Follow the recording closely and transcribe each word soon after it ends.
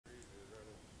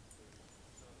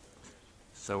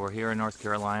So we're here in North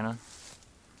Carolina.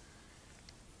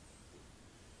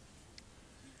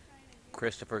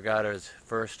 Christopher got his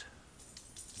first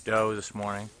doe this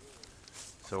morning.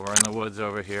 So we're in the woods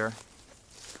over here.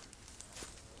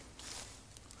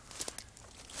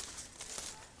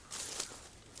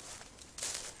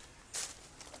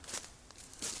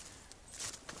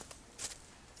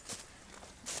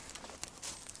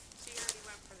 She already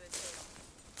went for the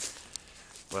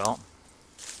tail. Well,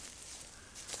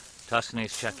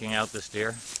 Tuscany's checking out this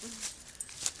deer.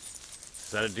 Is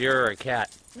that a deer or a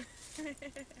cat?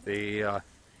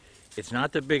 It's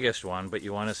not the biggest one, but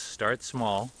you want to start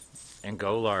small and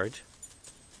go large.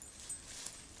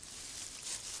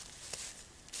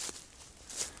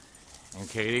 And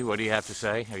Katie, what do you have to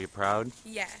say? Are you proud?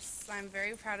 Yes, I'm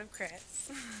very proud of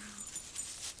Kris.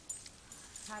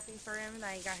 Happy for him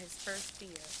that he got his first deer.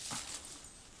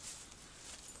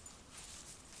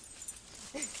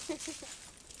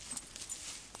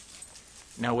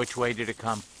 Now, which way did it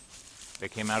come? They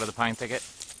came out of the pine thicket?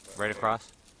 Right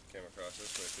across? Came across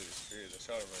this way through these trees. I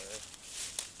shot him right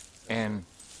there. And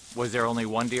was there only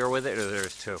one deer with it, or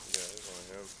there's two? Yeah, there's only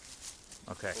him.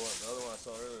 Okay. The other one I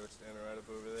saw earlier was standing right up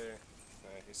over there.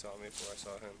 He saw me before I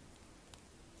saw him.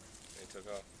 And he took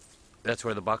off. That's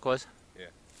where the buck was?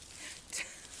 Yeah.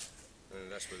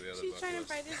 And that's where the other She's buck trying was. to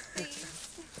bite his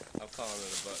face. I'm calling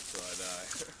it a buck till I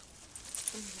die.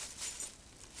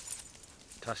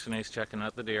 Tuscany's checking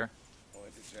out the deer. I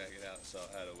went to drag it out and saw it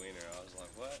had a wiener. I was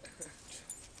like, what?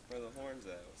 Where are the horns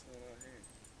at? What's going on here?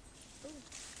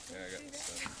 Yeah, I got the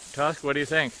stuff. Tusk, what do you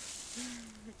think?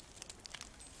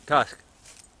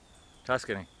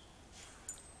 Tuscany.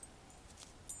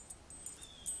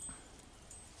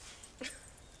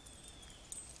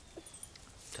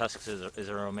 Tusk is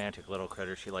a romantic little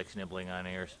critter. She likes nibbling on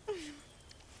ears.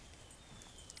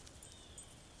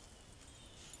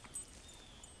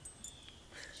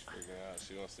 She's freaking out.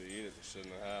 She wants to eat it, but she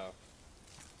doesn't know how.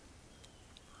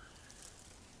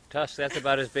 Tusk, that's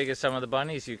about as big as some of the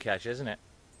bunnies you catch, isn't it?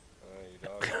 You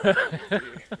dog.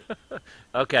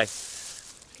 Okay,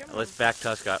 Come on. let's back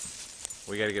Tusk up.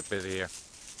 We got to get busy here.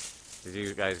 'Cause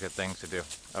you guys got things to do.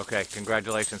 Okay,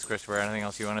 congratulations, Christopher. Anything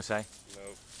else you want to say?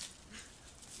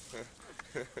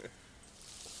 Nope.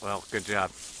 Well, good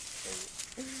job.